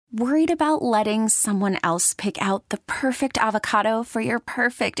Worried about letting someone else pick out the perfect avocado for your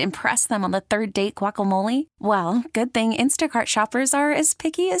perfect impress them on the third date guacamole? Well, good thing Instacart shoppers are as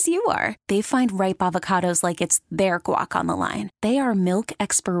picky as you are. They find ripe avocados like it's their guac on the line. They are milk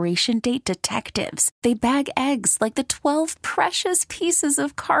expiration date detectives. They bag eggs like the 12 precious pieces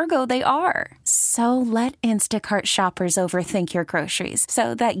of cargo they are. So let Instacart shoppers overthink your groceries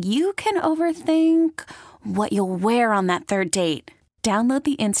so that you can overthink what you'll wear on that third date. Download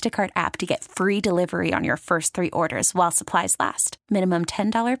the Instacart app to get free delivery on your first 3 orders while supplies last. Minimum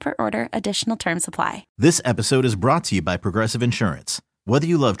 $10 per order. Additional terms apply. This episode is brought to you by Progressive Insurance. Whether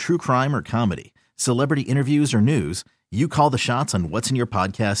you love true crime or comedy, celebrity interviews or news, you call the shots on what's in your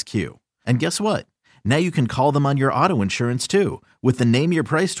podcast queue. And guess what? Now you can call them on your auto insurance too with the Name Your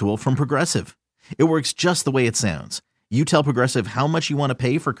Price tool from Progressive. It works just the way it sounds. You tell Progressive how much you want to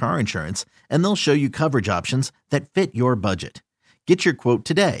pay for car insurance, and they'll show you coverage options that fit your budget. Get your quote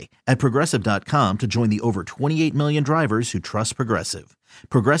today at Progressive.com to join the over 28 million drivers who trust Progressive.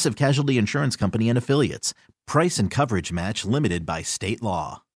 Progressive Casualty Insurance Company and Affiliates. Price and coverage match limited by state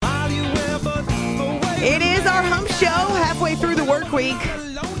law. It is our hump show, halfway through the work week.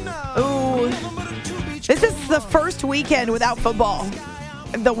 Ooh, this is the first weekend without football.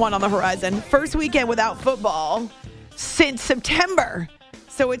 The one on the horizon. First weekend without football since September.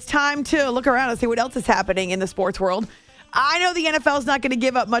 So it's time to look around and see what else is happening in the sports world. I know the NFL is not going to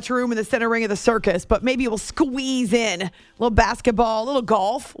give up much room in the center ring of the circus, but maybe we'll squeeze in a little basketball, a little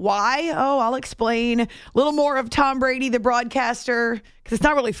golf. Why? Oh, I'll explain. A little more of Tom Brady, the broadcaster, because it's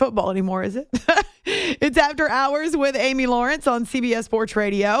not really football anymore, is it? It's After Hours with Amy Lawrence on CBS Sports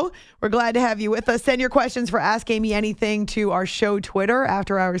Radio. We're glad to have you with us. Send your questions for Ask Amy Anything to our show Twitter,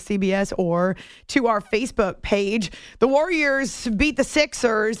 After Hours CBS, or to our Facebook page. The Warriors beat the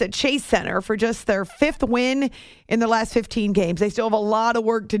Sixers at Chase Center for just their 5th win in the last 15 games. They still have a lot of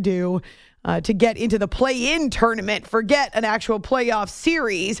work to do to get into the play-in tournament, forget an actual playoff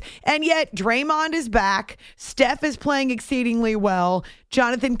series. And yet, Draymond is back. Steph is playing exceedingly well.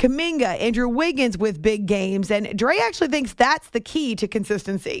 Jonathan Kuminga, Andrew Wiggins with big games. And Dre actually thinks that's the key to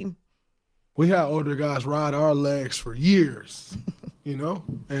consistency. We had older guys ride our legs for years, you know?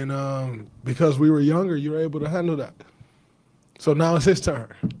 And because we were younger, you were able to handle that. So now it's his turn.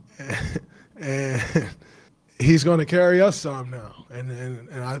 And he's going to carry us some now.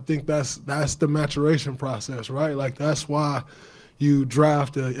 And I think that's the maturation process, right? Like, that's why you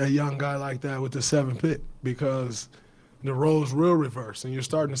draft a young guy like that with the 7th pick, because the roles will reverse, and you're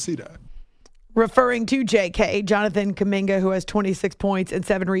starting to see that. Referring to JK, Jonathan Kuminga, who has 26 points and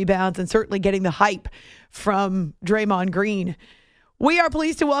 7 rebounds, and certainly getting the hype from Draymond Green. We are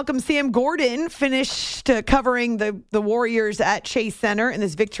pleased to welcome Sam Gordon, finished covering the Warriors at Chase Center in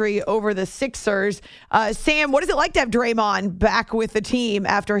this victory over the Sixers. Sam, what is it like to have Draymond back with the team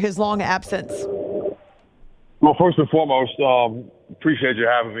after his long absence? Well, first and foremost, appreciate you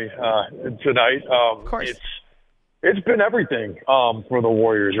having me tonight. Of course. It's been everything for the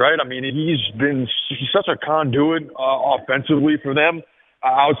Warriors, right? I mean, he's such a conduit offensively for them.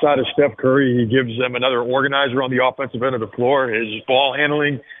 Outside of Steph Curry, he gives them another organizer on the offensive end of the floor. His ball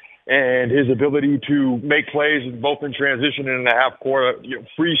handling and his ability to make plays both in transition and in the half court,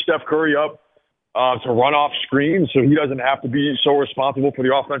 free Steph Curry up to run off screens, so he doesn't have to be so responsible for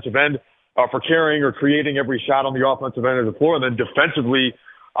the offensive end for carrying or creating every shot on the offensive end of the floor. And then defensively,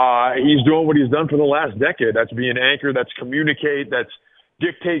 he's doing what he's done for the last decade. That's be an anchor, that's communicate, that's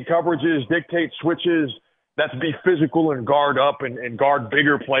dictate coverages, dictate switches. That's be physical and guard up and guard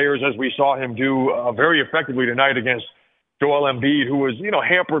bigger players, as we saw him do very effectively tonight against Joel Embiid, who was,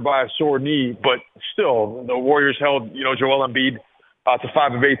 hampered by a sore knee. But still, the Warriors held, Joel Embiid to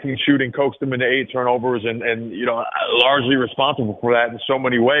 5 of 18 shooting, coaxed him into 8 turnovers, and largely responsible for that in so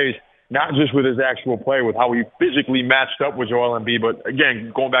many ways, not just with his actual play, with how he physically matched up with Joel Embiid. But,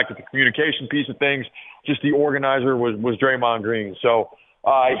 again, going back to the communication piece of things, just the organizer was Draymond Green. So,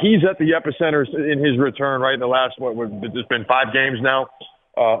 he's at the epicenter in his return, right? In the last, it's been 5 games now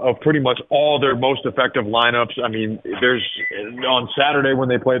of pretty much all their most effective lineups. I mean, on Saturday when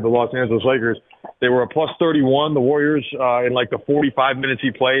they played the Los Angeles Lakers, they were a plus 31, the Warriors, in like the 45 minutes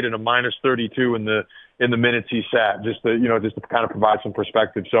he played, and a minus 32 in the minutes he sat, just to kind of provide some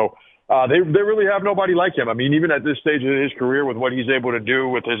perspective. So they really have nobody like him. I mean, even at this stage of his career, with what he's able to do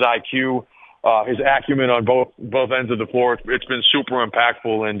with his IQ, his acumen on both ends of the floor, it's been super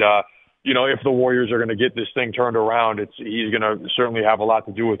impactful. And, if the Warriors are going to get this thing turned around, he's going to certainly have a lot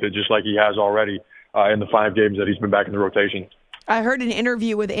to do with it, just like he has already in the 5 games that he's been back in the rotation. I heard an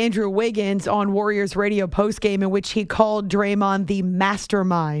interview with Andrew Wiggins on Warriors radio postgame in which he called Draymond the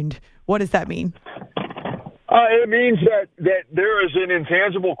mastermind. What does that mean? It means that there is an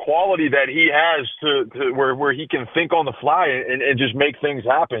intangible quality that he has to where he can think on the fly and just make things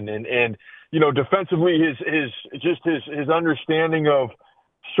happen. And defensively, his understanding of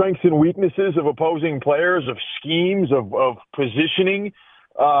strengths and weaknesses of opposing players, of schemes, of positioning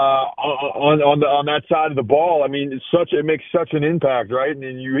on that side of the ball. I mean, it makes such an impact, right?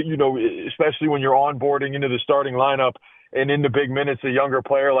 And especially when you're onboarding into the starting lineup and in the big minutes, a younger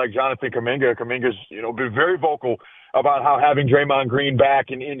player like Jonathan Kuminga. Kuminga's been very vocal about how having Draymond Green back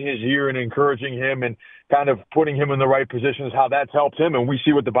and in his ear and encouraging him and kind of putting him in the right positions, how that's helped him. And we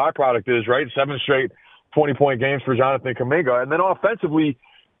see what the byproduct is, right? 7 straight 20-point games for Jonathan Kuminga. And then offensively,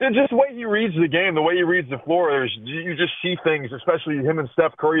 just the way he reads the game, the way he reads the floor, you just see things, especially him and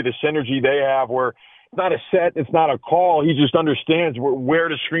Steph Curry, the synergy they have where it's not a set, it's not a call. He just understands where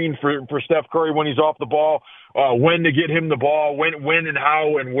to screen for Steph Curry when he's off the ball, when to get him the ball, when and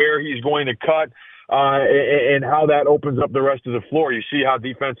how and where he's going to cut, and how that opens up the rest of the floor. You see how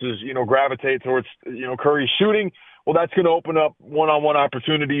defenses, gravitate towards, Curry shooting. Well, that's going to open up one-on-one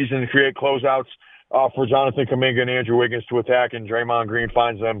opportunities and create closeouts for Jonathan Kuminga and Andrew Wiggins to attack, and Draymond Green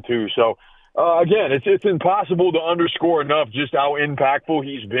finds them too. So, again, it's impossible to underscore enough just how impactful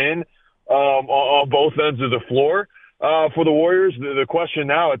he's been on both ends of the floor for the Warriors. The question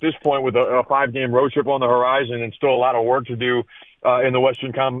now at this point, with a 5-game road trip on the horizon and still a lot of work to do in the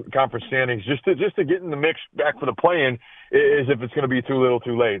Western Conference standings, just to get in the mix back for the play-in, is if it's going to be too little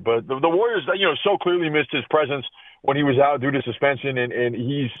too late. But the Warriors, so clearly missed his presence when he was out due to suspension, and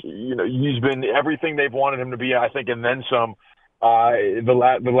he's been everything they've wanted him to be, I think, and then some.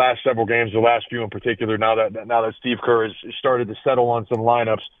 The last several games, the last few in particular. Now that Steve Kerr has started to settle on some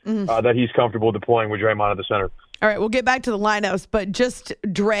lineups that he's comfortable deploying with Draymond at the center. All right, we'll get back to the lineups, but just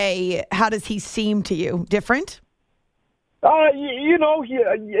Dre, how does he seem to you? Different? In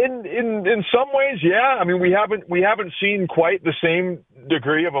some ways, yeah. I mean, we haven't seen quite the same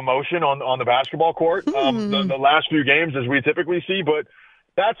degree of emotion on the basketball court the last few games as we typically see, but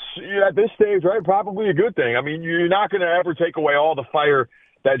that's at this stage, right? Probably a good thing. I mean, you're not going to ever take away all the fire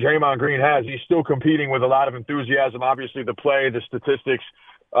that Draymond Green has. He's still competing with a lot of enthusiasm. Obviously, the play, the statistics,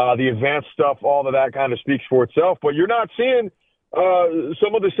 the advanced stuff, all of that kind of speaks for itself. But you're not seeing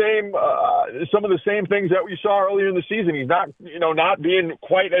some of the same things that we saw earlier in the season. He's not being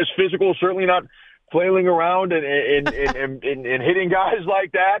quite as physical. Certainly not flailing around and hitting guys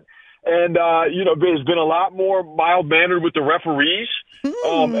like that. And, there's been a lot more mild-mannered with the referees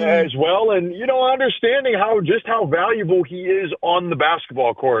as well. And, understanding how valuable he is on the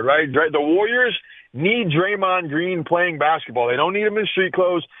basketball court, right? The Warriors need Draymond Green playing basketball. They don't need him in street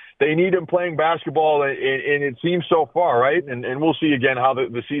clothes. They need him playing basketball, and it seems so far, right? And we'll see again how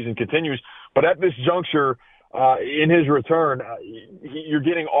the season continues. But at this juncture, in his return, you're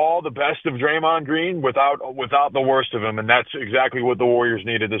getting all the best of Draymond Green without the worst of him, and that's exactly what the Warriors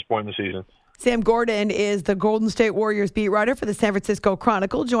need at this point in the season. Sam Gordon is the Golden State Warriors beat writer for the San Francisco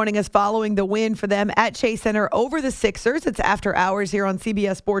Chronicle, joining us following the win for them at Chase Center over the Sixers. It's After Hours here on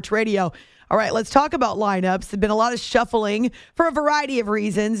CBS Sports Radio. All right, let's talk about lineups. There's been a lot of shuffling for a variety of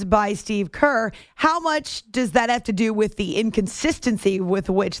reasons by Steve Kerr. How much does that have to do with the inconsistency with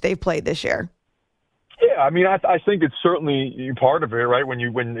which they've played this year? Yeah, I mean, I think it's certainly part of it, right? When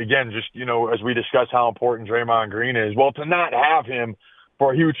again, just, as we discuss how important Draymond Green is, well, to not have him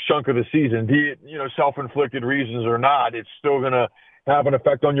for a huge chunk of the season, be it, self-inflicted reasons or not, it's still going to have an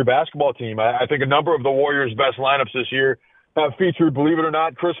effect on your basketball team. I think a number of the Warriors' best lineups this year have featured, believe it or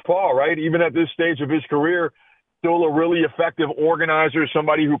not, Chris Paul, right? Even at this stage of his career, still a really effective organizer,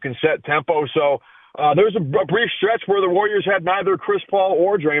 somebody who can set tempo. So there's a brief stretch where the Warriors had neither Chris Paul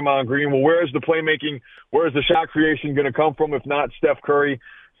or Draymond Green. Well, where is the playmaking? Where is the shot creation going to come from if not Steph Curry?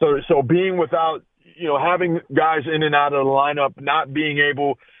 So being without, having guys in and out of the lineup, not being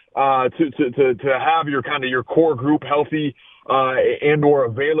able to have your core group healthy and or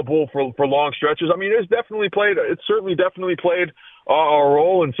available for long stretches. I mean, it's certainly definitely played a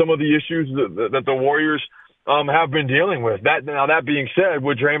role in some of the issues that the Warriors have been dealing with. That being said,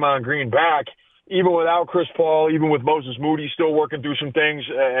 with Draymond Green back, even without Chris Paul, even with Moses Moody still working through some things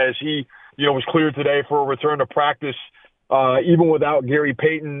as he, was cleared today for a return to practice, even without Gary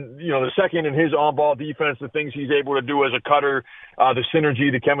Payton, the second in his on-ball defense, the things he's able to do as a cutter, the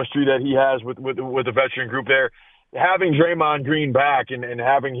synergy, the chemistry that he has with the veteran group there. Having Draymond Green back and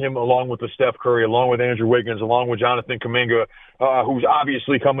having him along with the Steph Curry, along with Andrew Wiggins, along with Jonathan Kuminga, who's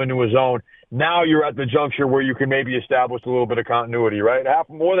obviously come into his own, now you're at the juncture where you can maybe establish a little bit of continuity, right?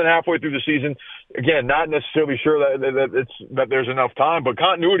 More than halfway through the season, again, not necessarily sure that there's enough time, but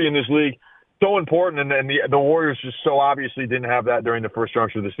continuity in this league so important, and the Warriors just so obviously didn't have that during the first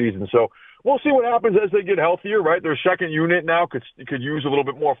juncture of the season. So we'll see what happens as they get healthier, right? Their second unit now could use a little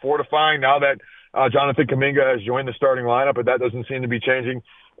bit more fortifying now that Jonathan Kuminga has joined the starting lineup, but that doesn't seem to be changing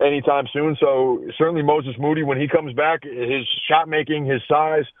anytime soon. So certainly Moses Moody, when he comes back, his shot making, his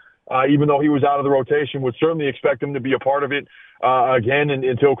size, even though he was out of the rotation, would certainly expect him to be a part of it again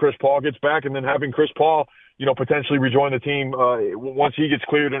until Chris Paul gets back, and then having Chris Paul, potentially rejoin the team once he gets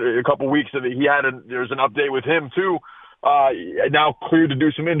cleared in a couple weeks. There's an update with him too. Now cleared to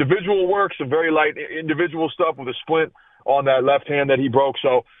do some individual work, some very light individual stuff with a splint on that left hand that he broke.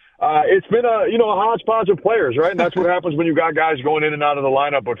 So it's been a hodgepodge of players, right? And that's what happens when you got guys going in and out of the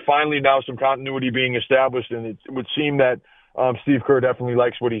lineup. But finally now some continuity being established, and it would seem that Steve Kerr definitely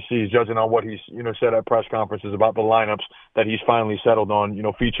likes what he sees, judging on what he's said at press conferences about the lineups that he's finally settled on.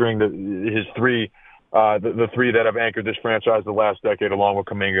 Featuring his three, the three that have anchored this franchise the last decade, along with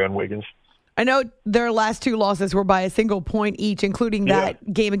Kuminga and Wiggins. I know their last two losses were by a single point each, including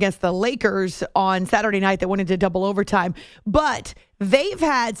that game against the Lakers on Saturday night that went into double overtime. But they've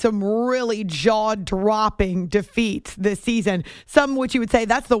had some really jaw-dropping defeats this season, some which you would say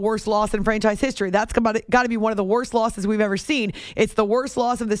that's the worst loss in franchise history. That's got to be one of the worst losses we've ever seen. It's the worst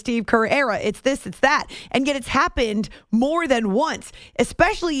loss of the Steve Kerr era. It's this, it's that. And yet it's happened more than once,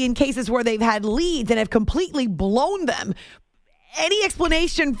 especially in cases where they've had leads and have completely blown them. Any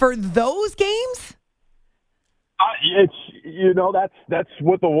explanation for those games? That's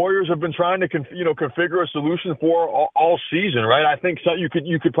what the Warriors have been trying to configure a solution for all season, right? I think so.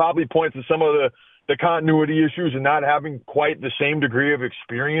 You could probably point to some of the continuity issues and not having quite the same degree of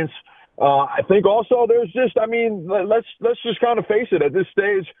experience. I think also there's just, let's just kind of face it, at this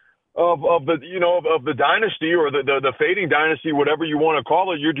stage of the dynasty, or the fading dynasty, whatever you want to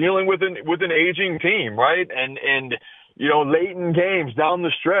call it, you're dealing with an aging team, right? And late in games down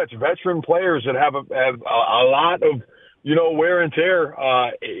the stretch, veteran players that have a lot of, wear and tear,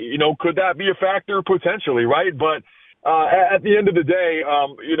 could that be a factor? Potentially, right? But at the end of the day,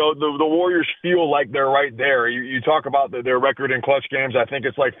 the Warriors feel like they're right there. You talk about their record in clutch games. I think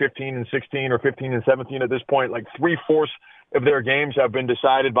it's like 15-16 or 15-17 at this point. Like 3/4 of their games have been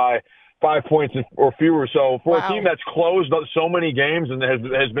decided by 5 points or fewer. So for a team that's closed so many games and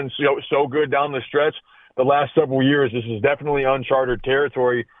has been so good down the stretch the last several years, this is definitely uncharted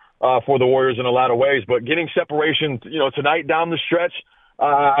territory for the Warriors in a lot of ways. But getting separation, tonight down the stretch,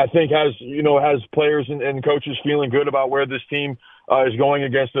 I think has players and coaches feeling good about where this team is going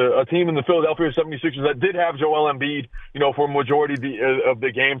against a team in the Philadelphia 76ers that did have Joel Embiid, for a majority of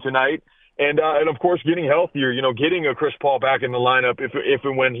the game tonight. And of course, getting healthier, getting a Chris Paul back in the lineup if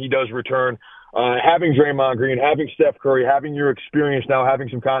and when he does return, having Draymond Green, having Steph Curry, having your experience now, having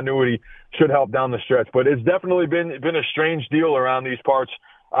some continuity should help down the stretch. But it's definitely been a strange deal around these parts.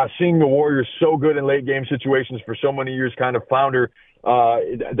 Seeing the Warriors so good in late game situations for so many years kind of flounder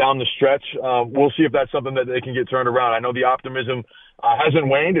down the stretch. We'll see if that's something that they can get turned around. I know the optimism hasn't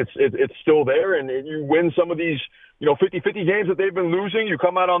waned. It's still there. And you win some of these 50-50 games that they've been losing, you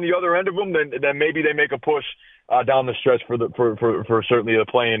come out on the other end of them, then maybe they make a push down the stretch for certainly the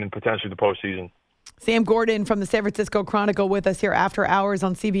play-in and potentially the postseason. Sam Gordon from the San Francisco Chronicle with us here after hours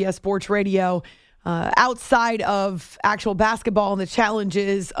on CBS Sports Radio. Outside of actual basketball and the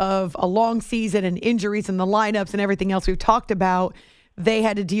challenges of a long season and injuries and the lineups and everything else we've talked about, they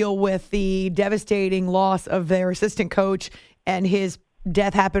had to deal with the devastating loss of their assistant coach, and his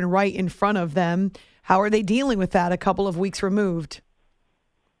death happened right in front of them. How are they dealing with that a couple of weeks removed?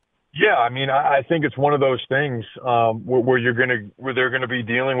 Yeah, I think it's one of those things where they're gonna be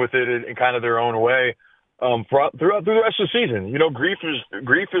dealing with it in kind of their own way throughout the rest of the season.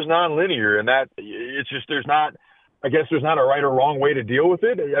 Grief is non-linear, and that it's just there's not a right or wrong way to deal with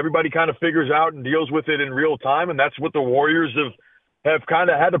it. Everybody kind of figures out and deals with it in real time, and that's what the Warriors have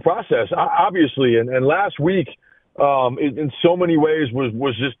kind of had to process, obviously. And last week, in so many ways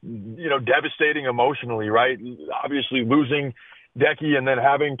was just devastating emotionally, right? Obviously losing Decky and then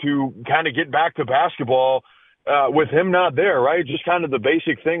having to kind of get back to basketball with him not there, right? Just kind of the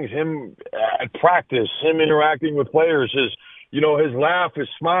basic things, him at practice, him interacting with players, his laugh, his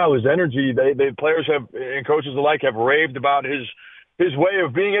smile, his energy. They players and coaches alike have raved about his way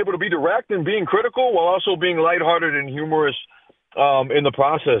of being able to be direct and being critical while also being lighthearted and humorous in the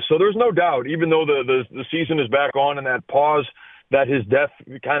process. So there's no doubt, even though the season is back on and that pause that his death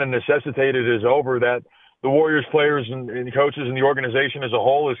kind of necessitated is over, that the Warriors players and coaches and the organization as a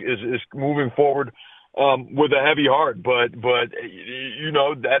whole is moving forward with a heavy heart. But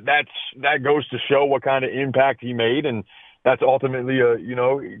that goes to show what kind of impact he made, and that's ultimately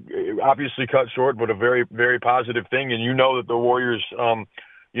obviously cut short, but a very, very positive thing. And that the Warriors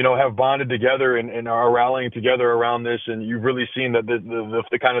have bonded together and are rallying together around this. And you've really seen that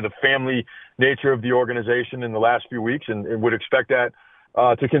the kind of the family nature of the organization in the last few weeks, and would expect that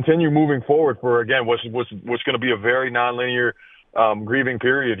to continue moving forward for, again, what's going to be a very nonlinear grieving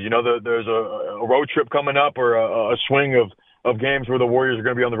period. There's a road trip coming up, or a swing of games where the Warriors are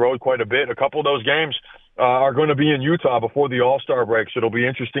going to be on the road quite a bit. A couple of those games are going to be in Utah before the All-Star break. So it'll be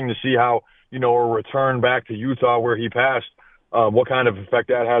interesting to see how, a return back to Utah where he passed, what kind of effect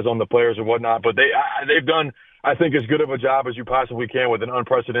that has on the players and whatnot. But they've done, I think, as good of a job as you possibly can with an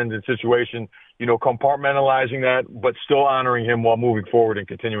unprecedented situation, compartmentalizing that, but still honoring him while moving forward and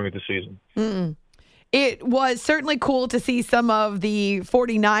continuing with the season. Mm-mm. It was certainly cool to see some of the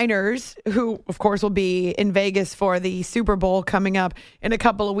 49ers, who, of course, will be in Vegas for the Super Bowl coming up in a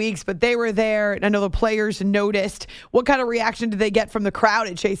couple of weeks, but they were there, and I know the players noticed. What kind of reaction did they get from the crowd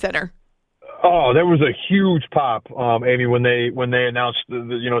at Chase Center? Oh, there was a huge pop, Amy, when they announced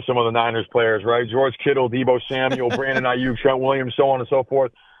some of the Niners players, right? George Kittle, Deebo Samuel, Brandon Ayuk, Trent Williams, so on and so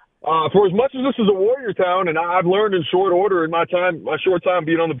forth. For as much as this is a Warrior town, and I've learned in short order in my short time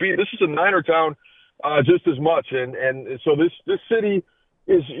being on the beat, this is a Niner town just as much. And so this city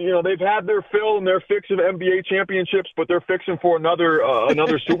is, they've had their fill and their fix of NBA championships, but they're fixing for another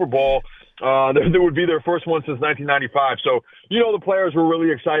Super Bowl. That would be their first one since 1995. So, the players were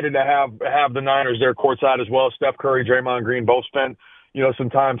really excited to have the Niners there courtside as well. Steph Curry, Draymond Green both spent, some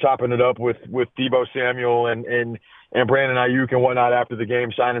time chopping it up with Deebo Samuel and Brandon Ayuk and whatnot after the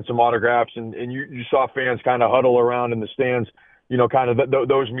game, signing some autographs. And you saw fans kind of huddle around in the stands, kind of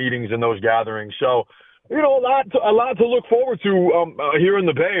those meetings and those gatherings. So, a lot to look forward to here in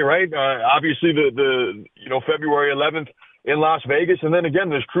the Bay, right? Obviously, the February 11th in Las Vegas, and then again,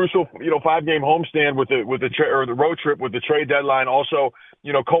 this crucial 5-game homestand with the road trip with the trade deadline, also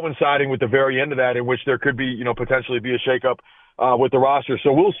coinciding with the very end of that, in which there could be potentially be a shakeup with the roster.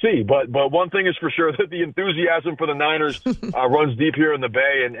 So we'll see. But one thing is for sure, that the enthusiasm for the Niners runs deep here in the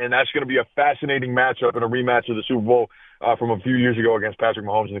Bay, and that's going to be a fascinating matchup and a rematch of the Super Bowl from a few years ago against Patrick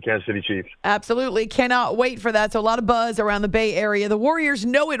Mahomes and the Kansas City Chiefs. Absolutely. Cannot wait for that. So a lot of buzz around the Bay Area. The Warriors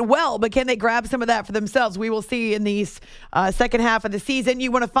know it well, but can they grab some of that for themselves? We will see in these second half of the season.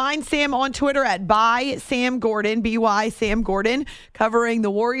 You want to find Sam on Twitter at @BySamGordon, BY Sam Gordon, covering the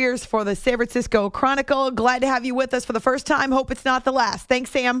Warriors for the San Francisco Chronicle. Glad to have you with us for the first time. Hope it's not the last.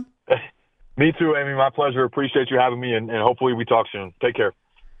 Thanks, Sam. Me too, Amy. My pleasure. Appreciate you having me, and hopefully we talk soon. Take care.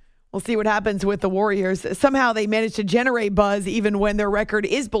 We'll see what happens with the Warriors. Somehow they managed to generate buzz even when their record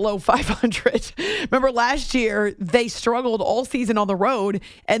is below 500. Remember last year, they struggled all season on the road.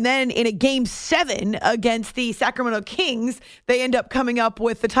 And then in a Game 7 against the Sacramento Kings, they end up coming up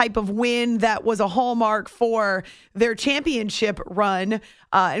with the type of win that was a hallmark for their championship run.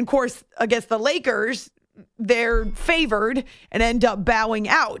 And of course, against the Lakers, they're favored and end up bowing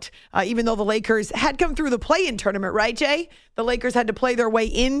out, even though the Lakers had come through the play-in tournament, right, Jay? The Lakers had to play their way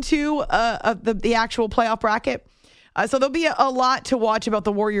into the actual playoff bracket. So there'll be a lot to watch about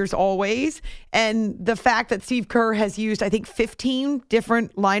the Warriors always. And the fact that Steve Kerr has used, I think, 15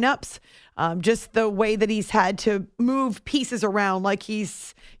 different lineups, just the way that he's had to move pieces around like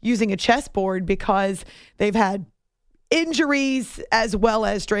he's using a chessboard, because they've had injuries as well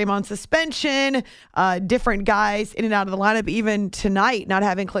as Draymond suspension, different guys in and out of the lineup, even tonight not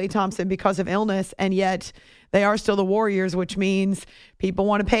having Klay Thompson because of illness, and yet they are still the Warriors, which means people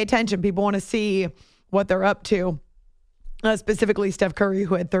want to pay attention. People want to see what they're up to, specifically Steph Curry,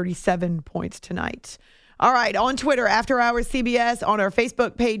 who had 37 points tonight. All right, on Twitter, After Hours CBS, on our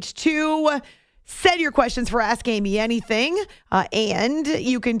Facebook page too. Send your questions for Ask Amy Anything, and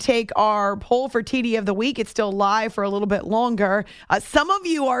you can take our poll for TD of the Week. It's still live for a little bit longer. Some of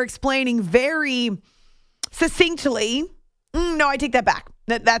you are explaining very succinctly. No, I take that back.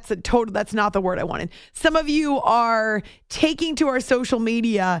 That's not the word I wanted. Some of you are taking to our social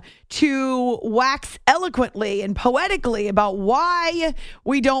media to wax eloquently and poetically about why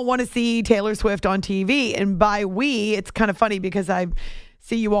we don't want to see Taylor Swift on TV. And by we, it's kind of funny because I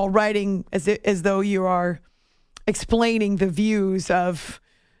see you all writing as though you are explaining the views of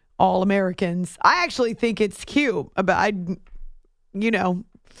all Americans. I actually think it's cute.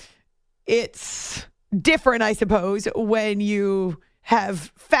 It's different, I suppose, when you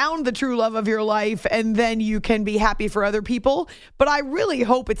have found the true love of your life and then you can be happy for other people. But I really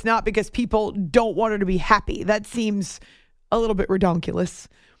hope it's not because people don't want her to be happy. That seems a little bit redonkulous.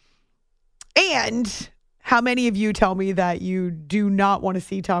 And how many of you tell me that you do not want to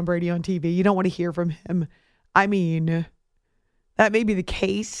see Tom Brady on TV? You don't want to hear from him. I mean, that may be the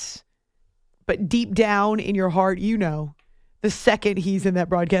case, but deep down in your heart, the second he's in that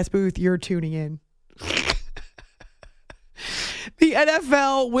broadcast booth, you're tuning in. The The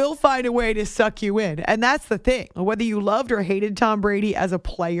NFL will find a way to suck you in. And that's the thing. Whether you loved or hated Tom Brady as a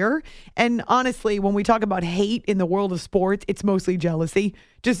player, and honestly, when we talk about hate in the world of sports, it's mostly jealousy.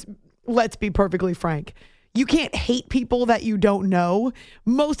 Just let's be perfectly frank. You can't hate people that you don't know.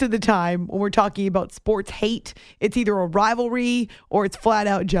 Most of the time, when we're talking about sports hate, it's either a rivalry or it's flat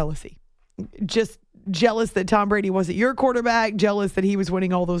out jealousy. Just jealous that Tom Brady wasn't your quarterback, jealous that he was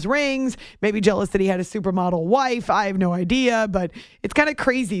winning all those rings, maybe jealous that he had a supermodel wife. I have no idea, but it's kind of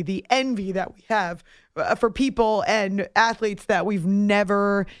crazy, the envy that we have for people and athletes that we've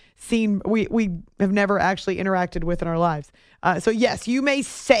never seen, we have never actually interacted with in our lives. So yes, you may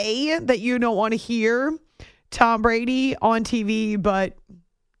say that you don't want to hear Tom Brady on TV, but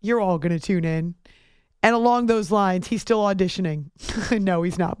you're all going to tune in. And along those lines, he's still auditioning. No,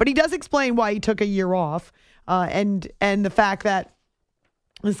 he's not. But he does explain why he took a year off, and the fact that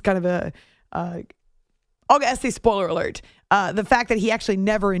it's kind of a I'll say spoiler alert. The fact that he actually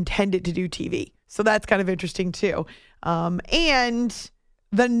never intended to do TV. So that's kind of interesting too. And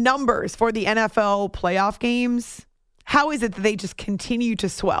the numbers for the NFL playoff games, how is it that they just continue to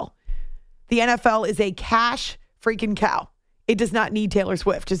swell? The NFL is a cash freaking cow. It does not need Taylor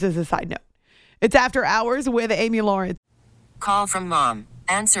Swift, just as a side note. It's After Hours with Amy Lawrence. Call from mom.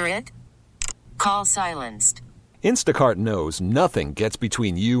 Answer it. Call silenced. Instacart knows nothing gets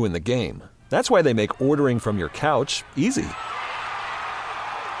between you and the game. That's why they make ordering from your couch easy.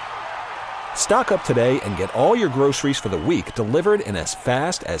 Stock up today and get all your groceries for the week delivered in as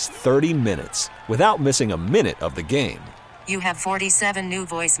fast as 30 minutes without missing a minute of the game. You have 47 new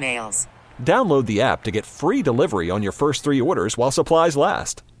voicemails. Download the app to get free delivery on your first 3 orders while supplies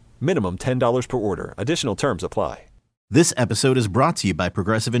last. Minimum $10 per order. Additional terms apply. This episode is brought to you by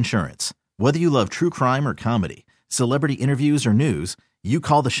Progressive Insurance. Whether you love true crime or comedy, celebrity interviews or news, you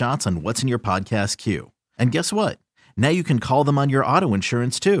call the shots on what's in your podcast queue. And guess what? Now you can call them on your auto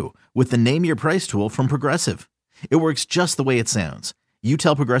insurance too with the Name Your Price tool from Progressive. It works just the way it sounds. You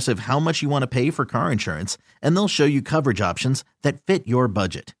tell Progressive how much you want to pay for car insurance, and they'll show you coverage options that fit your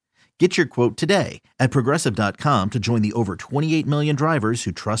budget. Get your quote today at Progressive.com to join the over 28 million drivers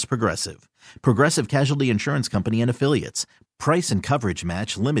who trust Progressive. Progressive Casualty Insurance Company and Affiliates. Price and coverage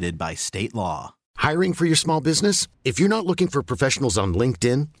match limited by state law. Hiring for your small business? If you're not looking for professionals on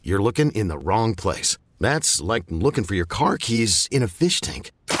LinkedIn, you're looking in the wrong place. That's like looking for your car keys in a fish tank.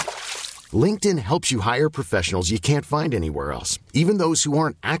 LinkedIn helps you hire professionals you can't find anywhere else, even those who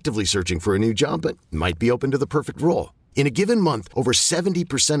aren't actively searching for a new job but might be open to the perfect role. In a given month, over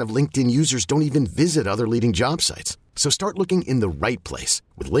 70% of LinkedIn users don't even visit other leading job sites. So start looking in the right place.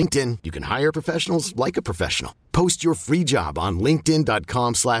 With LinkedIn, you can hire professionals like a professional. Post your free job on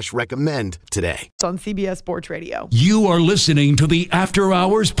linkedin.com/recommend today. On CBS Sports Radio. You are listening to the After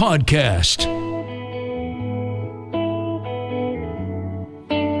Hours Podcast.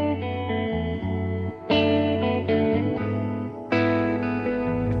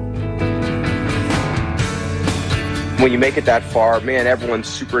 When you make it that far, man, everyone's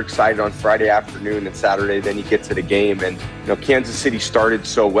super excited on Friday afternoon and Saturday. Then you get to the game, and Kansas City started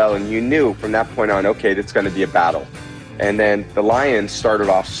so well, and you knew from that point on, okay, it's going to be a battle. And then the Lions started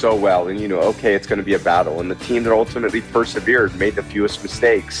off so well, and you know, okay, it's going to be a battle. And the team that ultimately persevered made the fewest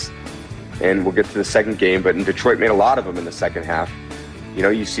mistakes. And we'll get to the second game, but Detroit made a lot of them in the second half.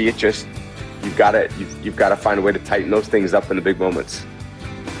 You see it just you've got to find a way to tighten those things up in the big moments.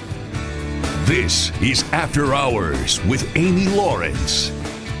 This is After Hours with Amy Lawrence.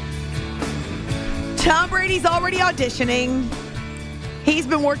 Tom Brady's already auditioning. He's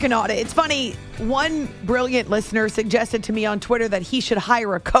been working on it. It's funny, one brilliant listener suggested to me on Twitter that he should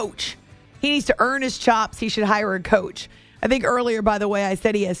hire a coach. He needs to earn his chops. He should hire a coach. I think earlier, by the way, I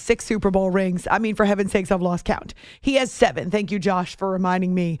said he has 6 Super Bowl rings. I mean, for heaven's sakes, I've lost count. He has 7. Thank you, Josh, for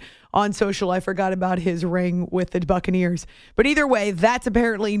reminding me on social. I forgot about his ring with the Buccaneers. But either way, that's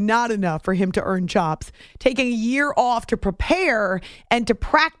apparently not enough for him to earn chops. Taking a year off to prepare and to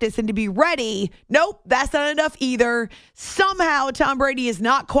practice and to be ready, nope, that's not enough either. Somehow, Tom Brady is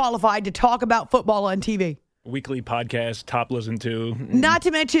not qualified to talk about football on TV. Weekly podcast, top listened to. Not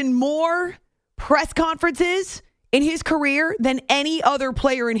to mention more press conferences in his career than any other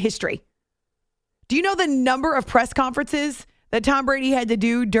player in history. Do you know the number of press conferences that Tom Brady had to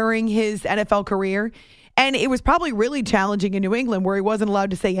do during his NFL career? And it was probably really challenging in New England where he wasn't allowed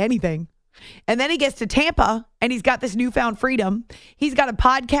to say anything. And then he gets to Tampa and he's got this newfound freedom. He's got a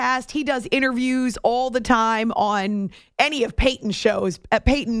podcast. He does interviews all the time on any of Peyton's shows.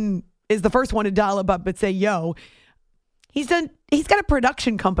 Peyton is the first one to dial up and say, yo. He's got a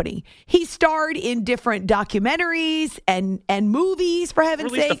production company. He starred in different documentaries and movies, for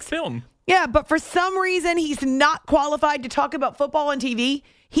heaven's sakes. Released a film. Yeah, but for some reason, he's not qualified to talk about football on TV.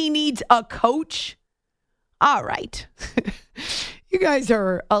 He needs a coach. All right. You guys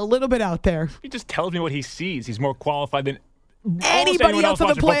are a little bit out there. He just tells me what he sees. He's more qualified than anybody else on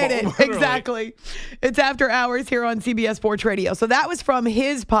the planet. Football, exactly. It's After Hours here on CBS Sports Radio. So that was from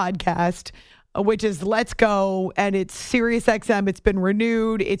his podcast, which is Let's Go, and it's Sirius XM. It's been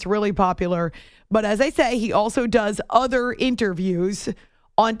renewed. It's really popular. But as I say, he also does other interviews.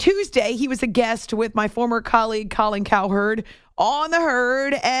 On Tuesday, he was a guest with my former colleague, Colin Cowherd, on The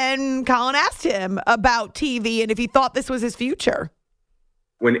Herd, and Colin asked him about TV and if he thought this was his future.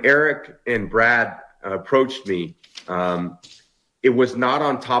 When Eric and Brad approached me, it was not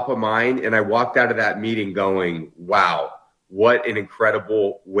on top of mind, and I walked out of that meeting going, wow, what an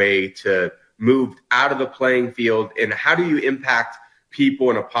incredible way to move out of the playing field, and how do you impact people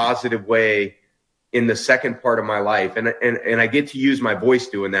in a positive way in the second part of my life. And I get to use my voice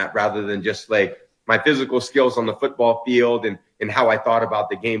doing that rather than just like my physical skills on the football field and how I thought about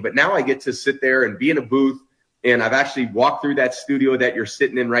the game. But now I get to sit there and be in a booth, and I've actually walked through that studio that you're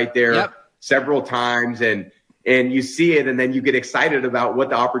sitting in right there several times, and you see it, and then you get excited about what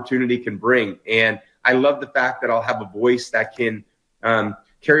the opportunity can bring. And I love the fact that I'll have a voice that can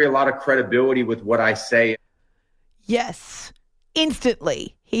carry a lot of credibility with what I say. Yes,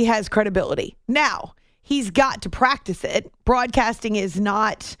 instantly. He has credibility. Now, he's got to practice it. Broadcasting is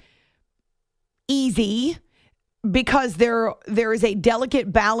not easy because there is a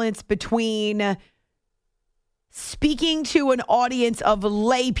delicate balance between speaking to an audience of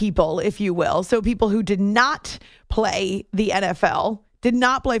lay people, if you will, so people who did not play the NFL, did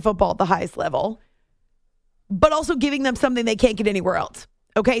not play football at the highest level, but also giving them something they can't get anywhere else.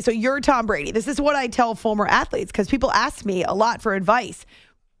 Okay, so you're Tom Brady. This is what I tell former athletes because people ask me a lot for advice.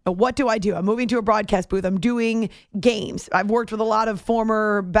 What do I do? I'm moving to a broadcast booth. I'm doing games. I've worked with a lot of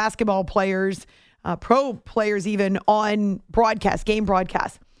former basketball players, pro players even, on broadcast, game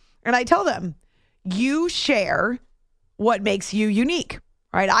broadcasts. And I tell them, you share what makes you unique,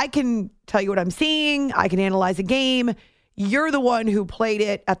 right? I can tell you what I'm seeing. I can analyze a game. You're the one who played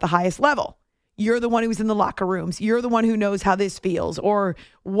it at the highest level. You're the one who's in the locker rooms. You're the one who knows how this feels or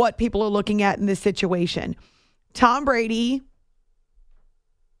what people are looking at in this situation. Tom Brady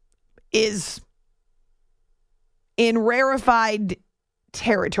is in rarefied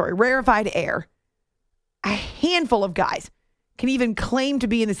territory, rarefied air. A handful of guys can even claim to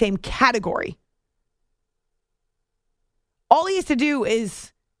be in the same category. All he has to do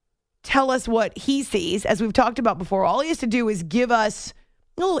is tell us what he sees, as we've talked about before. All he has to do is give us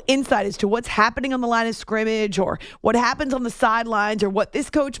a little insight as to what's happening on the line of scrimmage or what happens on the sidelines or what this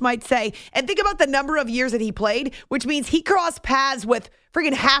coach might say. And think about the number of years that he played, which means he crossed paths with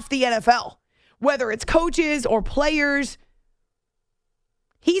freaking half the NFL, whether it's coaches or players.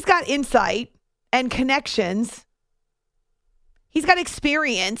 He's got insight and connections. He's got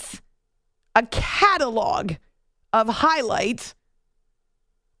experience, a catalog of highlights.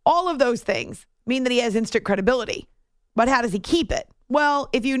 All of those things mean that he has instant credibility. But how does he keep it? Well,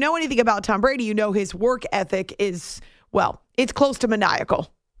 if you know anything about Tom Brady, you know his work ethic is, well, it's close to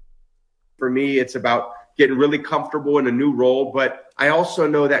maniacal. For me, it's about getting really comfortable in a new role. But I also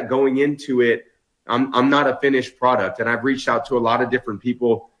know that going into it, I'm not a finished product. And I've reached out to a lot of different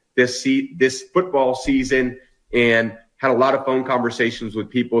people this football season and had a lot of phone conversations with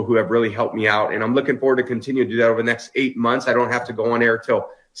people who have really helped me out. And I'm looking forward to continue to do that over the next 8 months. I don't have to go on air till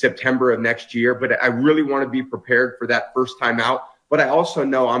September of next year, but I really want to be prepared for that first time out. But I also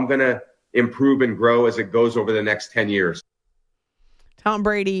know I'm going to improve and grow as it goes over the next 10 years. Tom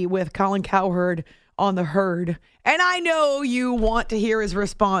Brady with Colin Cowherd on The Herd. And I know you want to hear his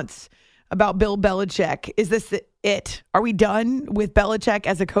response about Bill Belichick. Is this it? Are we done with Belichick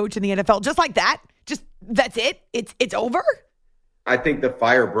as a coach in the NFL? Just like that? Just that's it? It's over? I think the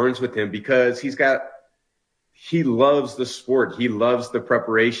fire burns with him because he loves the sport. He loves the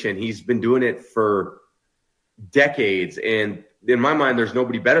preparation. He's been doing it for decades. And in my mind, there's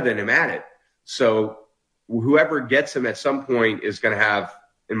nobody better than him at it. So whoever gets him at some point is going to have,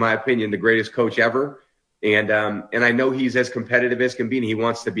 in my opinion, the greatest coach ever. And I know he's as competitive as can be, and he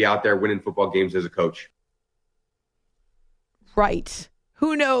wants to be out there winning football games as a coach. Right.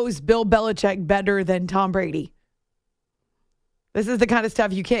 Who knows Bill Belichick better than Tom Brady? This is the kind of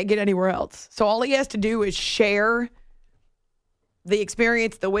stuff you can't get anywhere else. So all he has to do is share the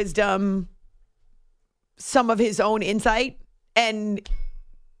experience, the wisdom, some of his own insight, and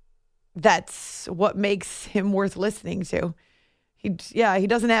that's what makes him worth listening to. He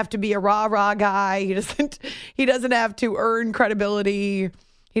doesn't have to be a rah-rah guy. He doesn't have to earn credibility.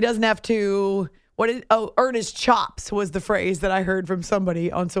 He doesn't have to Earn his chops was the phrase that I heard from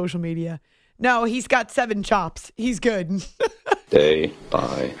somebody on social media. No, he's got 7 chops. He's good. Day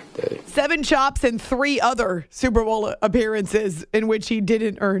by day. 7 chops and 3 other Super Bowl appearances in which he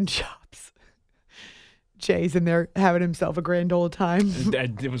didn't earn chops. Jay's in there having himself a grand old time.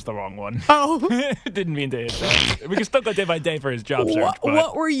 It was the wrong one. Oh. Didn't mean to hit that. We can still go day by day for his job search.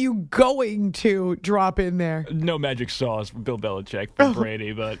 What were you going to drop in there? No magic sauce for Bill Belichick for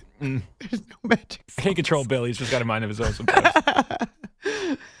Brady, but There's no magic sauce. Can't control Bill. He's just got a mind of his own sometimes.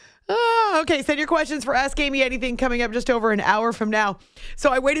 Okay, send your questions for Ask Amy Anything coming up just over an hour from now.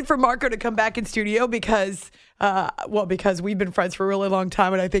 So I waited for Marco to come back in studio because we've been friends for a really long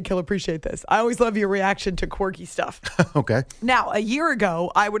time, and I think he'll appreciate this. I always love your reaction to quirky stuff. Okay. Now, a year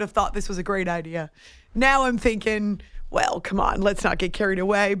ago, I would have thought this was a great idea. Now I'm thinking, well, come on, let's not get carried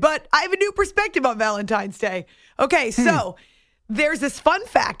away. But I have a new perspective on Valentine's Day. Okay, so there's this fun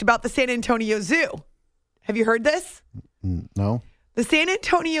fact about the San Antonio Zoo. Have you heard this? No. The San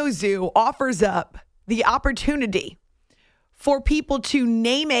Antonio Zoo offers up the opportunity for people to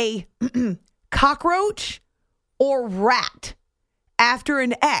name a cockroach or rat after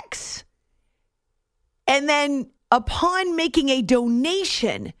an ex. And then upon making a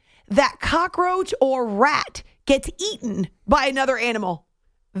donation, that cockroach or rat gets eaten by another animal.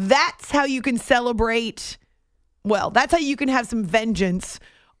 That's how you can celebrate. Well, that's how you can have some vengeance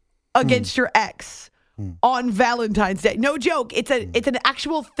against your ex. On Valentine's Day. No joke. It's an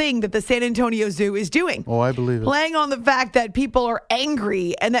actual thing that the San Antonio Zoo is doing. Oh, I believe it. Playing on the fact that people are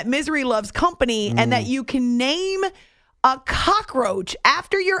angry and that misery loves company and that you can name a cockroach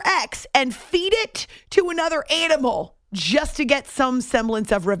after your ex and feed it to another animal just to get some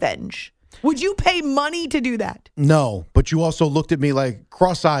semblance of revenge. Would you pay money to do that? No, but you also looked at me like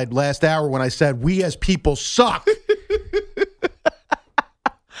cross-eyed last hour when I said we as people suck.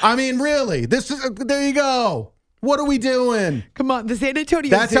 I mean, really, there you go. What are we doing? Come on, the San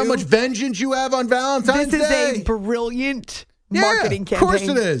Antonio That's Zoo, how much vengeance you have on Valentine's Day? This is a brilliant marketing campaign. Of course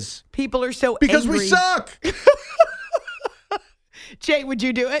it is. People are so because angry. we suck. Jay, would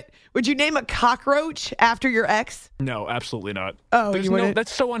you do it? Would you name a cockroach after your ex? No, absolutely not. Oh, you wouldn't?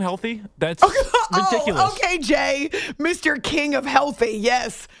 That's so unhealthy. That's ridiculous. Oh, okay, Jay, Mr. King of healthy.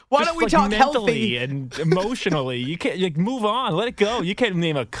 Yes. Why don't we talk mentally healthy and emotionally? You can't move on. Let it go. You can't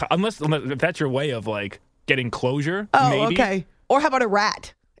name unless if that's your way of getting closure. Oh, maybe. Okay. Or how about a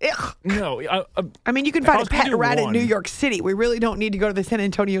rat? Ugh. No, I mean, you can find a pet rat in New York City. We really don't need to go to the San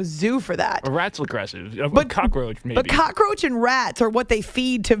Antonio Zoo for that. A rat's aggressive. But cockroach, maybe. But cockroach and rats are what they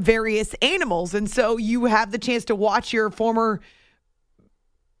feed to various animals. And so you have the chance to watch your former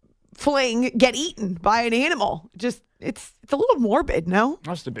fling get eaten by an animal. Just, it's a little morbid, no?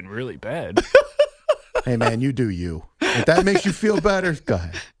 Must have been really bad. Hey, man, you do you. If that makes you feel better, go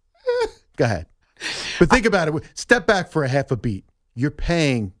ahead. Go ahead. But think about it. Step back for a half a beat. You're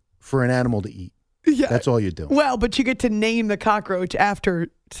paying for an animal to eat. Yeah. That's all you're doing. Well, but you get to name the cockroach after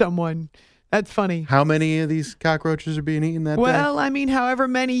someone. That's funny. How many of these cockroaches are being eaten that day? Well, I mean, however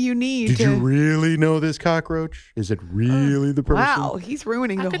many you need. Did you really know this cockroach? Is it really the person? Wow, he's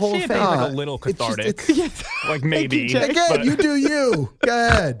ruining the whole thing. Like a little cathartic. Like maybe. Again, you do you. Go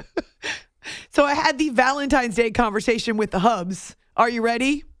ahead. So I had the Valentine's Day conversation with the Hubs. Are you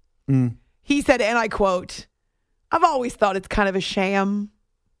ready? He said, and I quote, "I've always thought it's kind of a sham."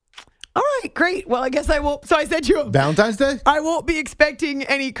 All right, great. Well, I guess I won't. So I said to him, Valentine's Day? I won't be expecting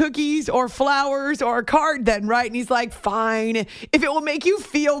any cookies or flowers or a card then, right? And he's like, fine. If it will make you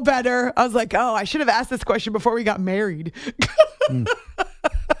feel better. I was like, oh, I should have asked this question before we got married.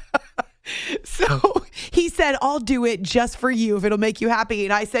 So he said, I'll do it just for you if it'll make you happy.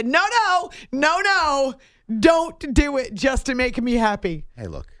 And I said, no. Don't do it just to make me happy. Hey,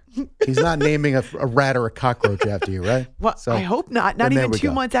 look. He's not naming a rat or a cockroach after you, right? Well, so, I hope not. Not even 2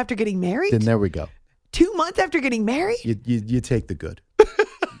 months after getting married? Then there we go. 2 months after getting married? You take the good.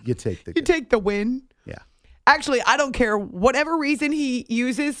 You take the good. You take the win? Yeah. Actually, I don't care. Whatever reason he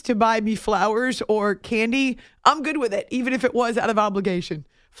uses to buy me flowers or candy, I'm good with it, even if it was out of obligation.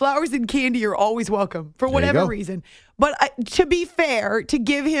 Flowers and candy are always welcome for whatever reason. But to be fair, to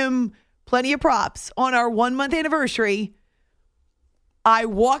give him plenty of props, on our 1 month anniversary, I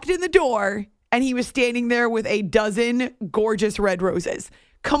walked in the door and he was standing there with a dozen gorgeous red roses.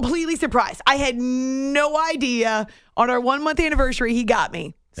 Completely surprised. I had no idea. On our 1 month anniversary, he got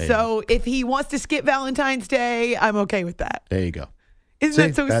me. So if he wants to skip Valentine's Day, I'm okay with that. There you go.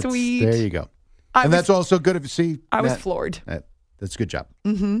 Isn't that so sweet? There you go. That's also good if you see. I was floored. That's a good job.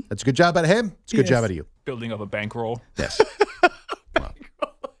 Mm-hmm. That's a good job out of him. It's a good job out of you. Building up a bankroll. Yes.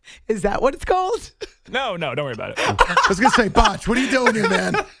 Is that what it's called? No, don't worry about it. I was going to say, Botch, what are you doing here,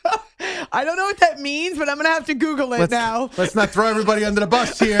 man? I don't know what that means, but I'm going to have to Google it now. Let's not throw everybody under the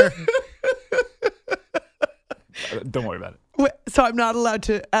bus here. Don't worry about it. Wait, so I'm not allowed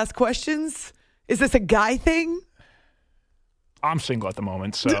to ask questions? Is this a guy thing? I'm single at the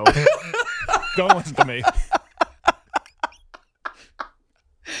moment, so don't listen to me.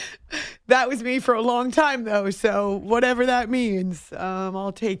 That was me for a long time, though, so whatever that means,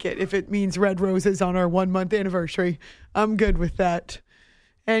 I'll take it. If it means red roses on our 1-month anniversary, I'm good with that.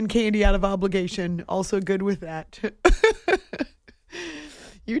 And candy out of obligation, also good with that.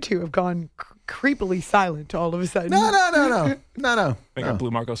 You two have gone creepily silent all of a sudden. No. I think I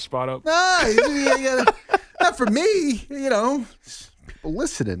blew Marco's spot up. No, not for me. People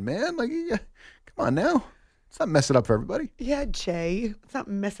listening, man. Like, come on now. Let's not mess it up for everybody. Yeah, Jay. Let's not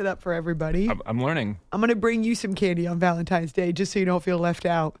mess it up for everybody. I'm learning. I'm going to bring you some candy on Valentine's Day just so you don't feel left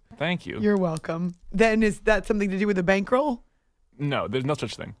out. Thank you. You're welcome. Then is that something to do with a bankroll? No, there's no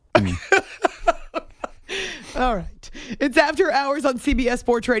such thing. All right. It's After Hours on CBS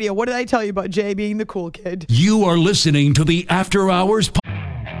Sports Radio. What did I tell you about Jay being the cool kid? You are listening to the After Hours.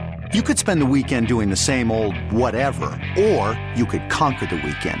 You could spend the weekend doing the same old whatever, or you could conquer the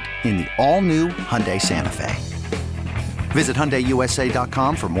weekend in the all-new Hyundai Santa Fe. Visit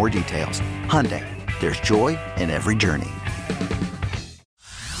HyundaiUSA.com for more details. Hyundai, there's joy in every journey.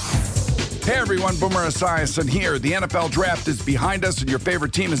 Hey everyone, Boomer Esiason here. The NFL Draft is behind us and your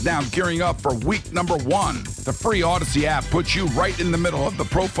favorite team is now gearing up for week number 1. The free Odyssey app puts you right in the middle of the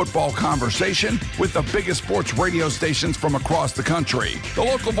pro football conversation with the biggest sports radio stations from across the country. The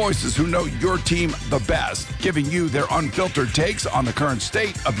local voices who know your team the best, giving you their unfiltered takes on the current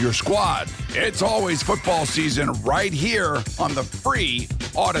state of your squad. It's always football season right here on the free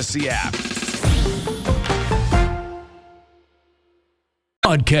Odyssey app.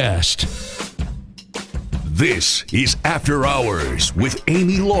 Podcast. This is After Hours with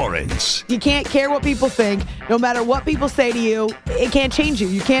Amy Lawrence. You can't care what people think. No matter what people say to you, it can't change you.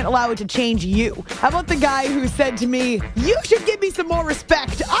 You can't allow it to change you. How about the guy who said to me, you should give me some more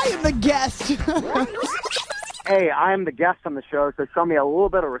respect. I am the guest. Hey, I am the guest on the show, so show me a little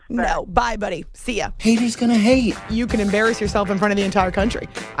bit of respect. No, bye, buddy. See ya. Haters gonna hate. You can embarrass yourself in front of the entire country.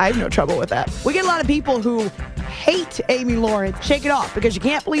 I have no trouble with that. We get a lot of people who hate Amy Lawrence. Shake it off, because you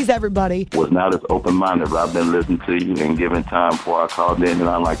can't please everybody. Was not as open-minded, but I've been listening to you and giving time before I called in, and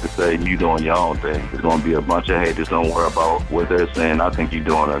I like to say you doing your own thing. There's going to be a bunch of haters. Don't worry about what they're saying. I think you're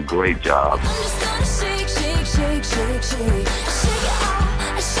doing a great job. I'm just gonna shake, shake, shake, shake, shake. Shake it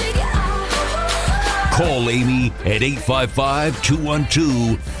off, shake it off. Call Amy at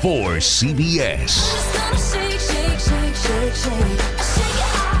 855-212-4CBS.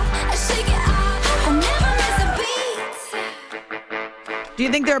 Do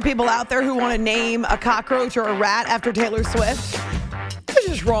you think there are people out there who want to name a cockroach or a rat after Taylor Swift? That's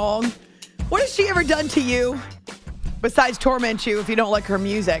just wrong. What has she ever done to you besides torment you if you don't like her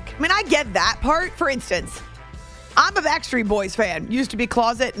music? I mean, I get that part. For instance, I'm a Backstreet Boys fan. Used to be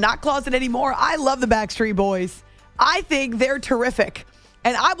closet, not closet anymore. I love the Backstreet Boys. I think they're terrific.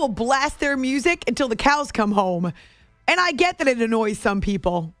 And I will blast their music until the cows come home. And I get that it annoys some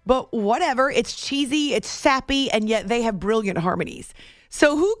people. But whatever. It's cheesy, it's sappy, and yet they have brilliant harmonies.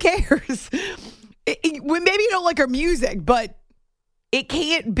 So who cares? Maybe you don't like her music, but it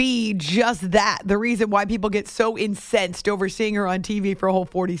can't be just that. The reason why people get so incensed over seeing her on TV for a whole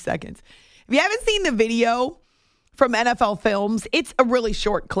 40 seconds. If you haven't seen the video from NFL Films, it's a really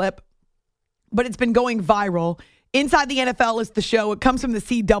short clip, but it's been going viral. Inside the NFL is the show. It comes from the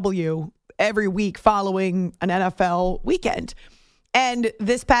CW every week following an NFL weekend. And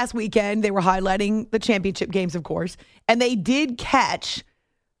this past weekend, they were highlighting the championship games, of course, and they did catch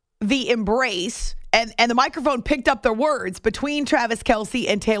the embrace, and the microphone picked up the words between Travis Kelce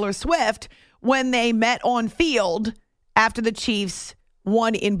and Taylor Swift when they met on field after the Chiefs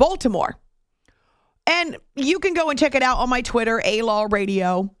won in Baltimore. And you can go and check it out on my Twitter, A-Law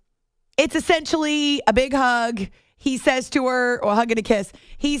Radio. It's essentially a big hug. He says to her, or hug and a kiss.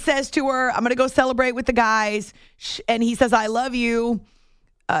 He says to her, I'm going to go celebrate with the guys. And he says, I love you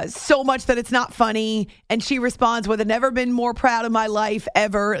so much that it's not funny. And she responds with, I've never been more proud of my life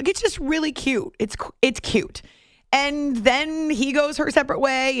ever. Like, it's just really cute. It's cute. And then he goes her separate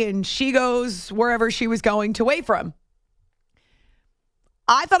way and she goes wherever she was going to wait for him.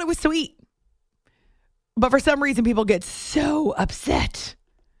 I thought it was sweet. But for some reason, people get so upset.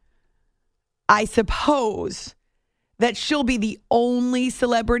 I suppose that she'll be the only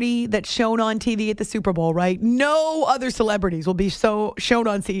celebrity that's shown on TV at the Super Bowl, right? No other celebrities will be shown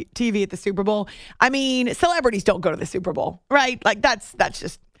on TV at the Super Bowl. I mean, celebrities don't go to the Super Bowl, right? Like, that's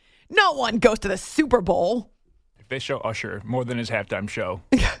just, no one goes to the Super Bowl. If they show Usher more than his halftime show,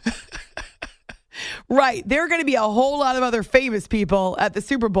 Right. There are going to be a whole lot of other famous people at the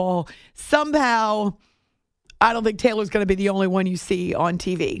Super Bowl. Somehow, I don't think Taylor's going to be the only one you see on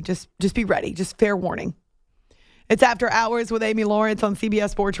TV. Just be ready. Just fair warning. It's After Hours with Amy Lawrence on CBS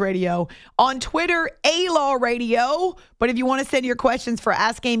Sports Radio. On Twitter, A-Law Radio. But if you want to send your questions for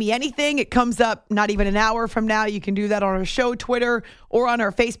Ask Amy Anything, it comes up not even an hour from now. You can do that on our show Twitter or on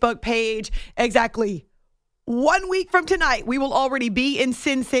our Facebook page. Exactly 1 week from tonight, we will already be in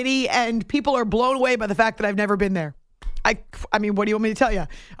Sin City, and people are blown away by the fact that I've never been there. I mean, what do you want me to tell you?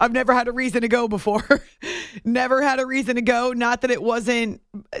 I've never had a reason to go before. Never had a reason to go. Not that it wasn't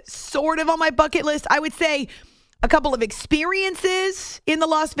sort of on my bucket list. I would say a couple of experiences in the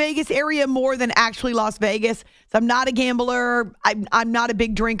Las Vegas area more than actually Las Vegas. So I'm not a gambler. I'm not a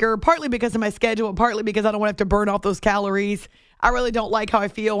big drinker, partly because of my schedule, partly because I don't want to have to burn off those calories. I really don't like how I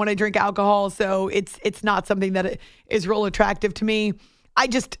feel when I drink alcohol, so it's not something that is real attractive to me. I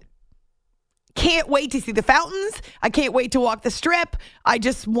just can't wait to see the fountains. I can't wait to walk the strip. I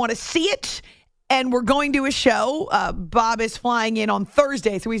just want to see it. And we're going to a show. Bob is flying in on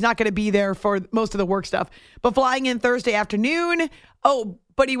Thursday, so he's not going to be there for most of the work stuff. But flying in Thursday afternoon. Oh,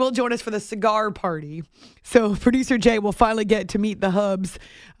 but he will join us for the cigar party. So producer Jay will finally get to meet the hubs.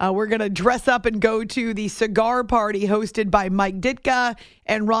 We're going to dress up and go to the cigar party hosted by Mike Ditka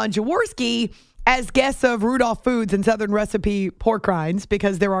and Ron Jaworski as guests of Rudolph Foods and Southern Recipe Pork Rinds,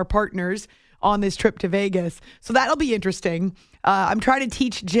 because they're our partners on this trip to Vegas. So that'll be interesting. I'm trying to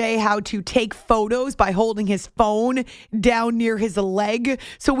teach Jay how to take photos by holding his phone down near his leg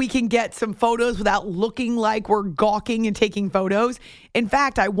so we can get some photos without looking like we're gawking and taking photos. In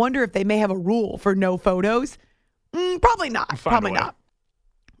fact, I wonder if they may have a rule for no photos. Probably not. Probably not.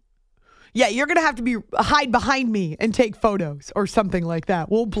 Yeah, you're going to have to hide behind me and take photos or something like that.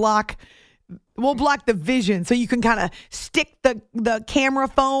 We'll block the vision so you can kind of stick the camera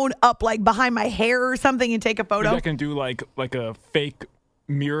phone up like behind my hair or something and take a photo. Maybe I can do like a fake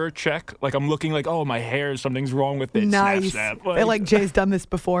mirror check. Like I'm looking like, oh, my hair, something's wrong with it. Nice. Snap. I feel like Jay's done this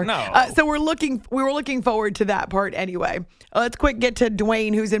before. No. So we were looking forward to that part anyway. Let's quick get to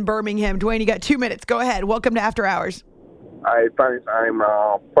Dwayne, who's in Birmingham. Dwayne, you got 2 minutes. Go ahead. Welcome to After Hours. Hey, thanks. I'm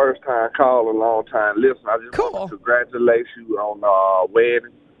first time caller, long time listener. I just want to congratulate you on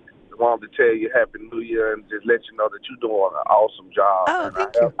wedding. I wanted to tell you Happy New Year and just let you know that you're doing an awesome job. Oh, and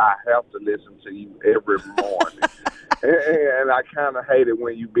thank you. I have to listen to you every morning. and I kind of hate it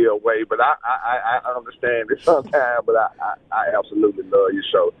when you be away, but I understand it sometimes, but I absolutely love your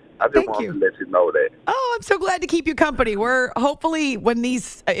show. I just wanted to let you know that. Oh, I'm so glad to keep you company. We're hopefully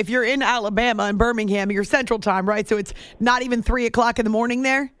if you're in Alabama and Birmingham, you're Central Time, right? So it's not even 3 o'clock in the morning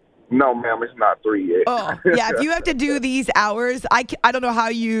there? No, ma'am, it's not 3 yet. Oh, yeah. If you have to do these hours, I don't know how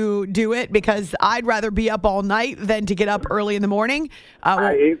you do it, because I'd rather be up all night than to get up early in the morning.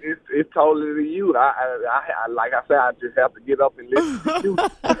 It's totally to you. I like I said, I just have to get up and listen to you.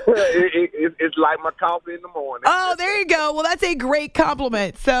 It's like my coffee in the morning. Oh, there you go. Well, that's a great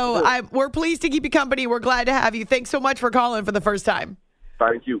compliment. So we're pleased to keep you company. We're glad to have you. Thanks so much for calling for the first time.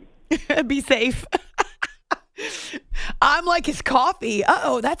 Thank you. Be safe. I'm like his coffee.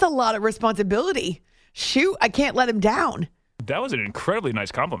 Uh-oh, that's a lot of responsibility. Shoot, I can't let him down. That was an incredibly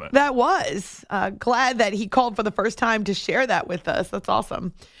nice compliment. That was. Glad that he called for the first time to share that with us. That's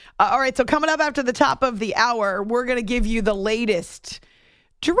awesome. All right, so coming up after the top of the hour, we're going to give you the latest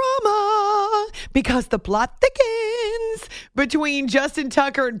drama, because the plot thickens between Justin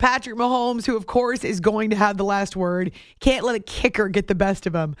Tucker and Patrick Mahomes, who, of course, is going to have the last word. Can't let a kicker get the best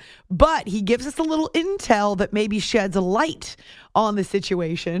of him. But he gives us a little intel that maybe sheds a light on the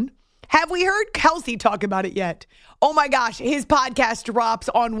situation. Have we heard Kelsey talk about it yet? Oh, my gosh. His podcast drops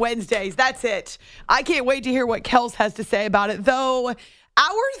on Wednesdays. That's it. I can't wait to hear what Kels has to say about it, though.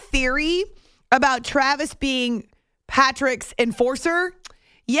 Our theory about Travis being Patrick's enforcer,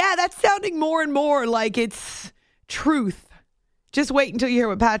 yeah, that's sounding more and more like it's truth. Just wait until you hear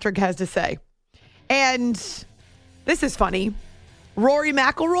what Patrick has to say. And this is funny. Rory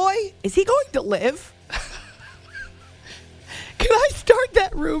McIlroy, is he going to live? Can I start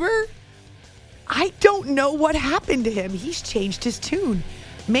that rumor? I don't know what happened to him. He's changed his tune.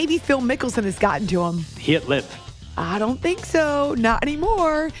 Maybe Phil Mickelson has gotten to him. He'll live. I don't think so. Not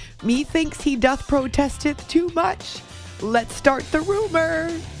anymore. Methinks he doth protesteth too much. Let's start the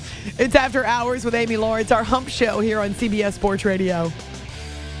rumor. It's After Hours with Amy Lawrence, our hump show here on CBS Sports Radio.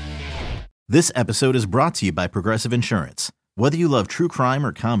 This episode is brought to you by Progressive Insurance. Whether you love true crime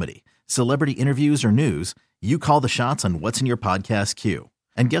or comedy, celebrity interviews or news, you call the shots on what's in your podcast queue.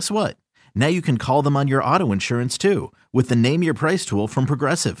 And guess what? Now you can call them on your auto insurance too with the Name Your Price tool from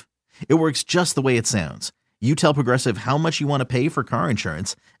Progressive. It works just the way it sounds. You tell Progressive how much you want to pay for car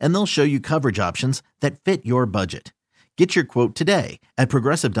insurance, and they'll show you coverage options that fit your budget. Get your quote today at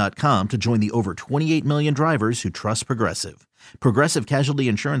Progressive.com to join the over 28 million drivers who trust Progressive. Progressive Casualty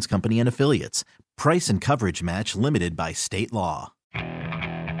Insurance Company and Affiliates. Price and coverage match limited by state law.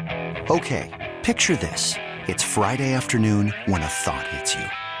 Okay, picture this. It's Friday afternoon when a thought hits you.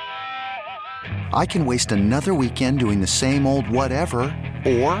 I can waste another weekend doing the same old whatever,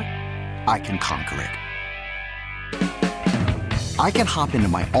 or I can conquer it. I can hop into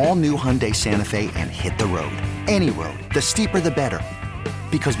my all-new Hyundai Santa Fe and hit the road. Any road. The steeper, the better.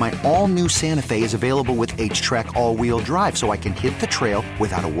 Because my all-new Santa Fe is available with H-Track all-wheel drive, so I can hit the trail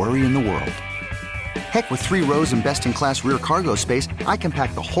without a worry in the world. Heck, with 3 rows and best-in-class rear cargo space, I can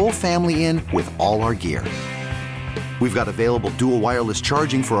pack the whole family in with all our gear. We've got available dual wireless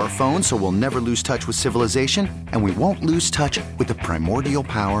charging for our phones, so we'll never lose touch with civilization, and we won't lose touch with the primordial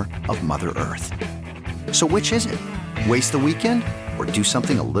power of Mother Earth. So which is it? Waste the weekend or do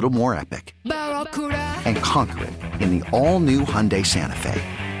something a little more epic? And conquer it in the all-new Hyundai Santa Fe.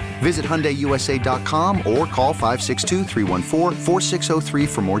 Visit HyundaiUSA.com or call 562-314-4603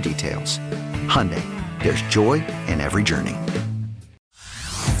 for more details. Hyundai, there's joy in every journey.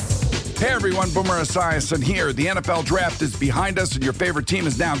 Hey everyone, Boomer Esiason here. The NFL Draft is behind us and your favorite team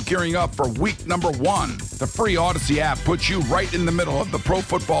is now gearing up for week number 1. The free Odyssey app puts you right in the middle of the pro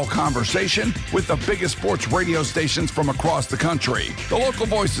football conversation with the biggest sports radio stations from across the country. The local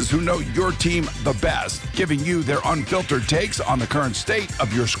voices who know your team the best, giving you their unfiltered takes on the current state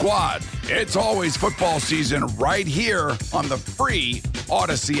of your squad. It's always football season right here on the free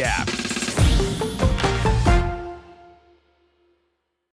Odyssey app.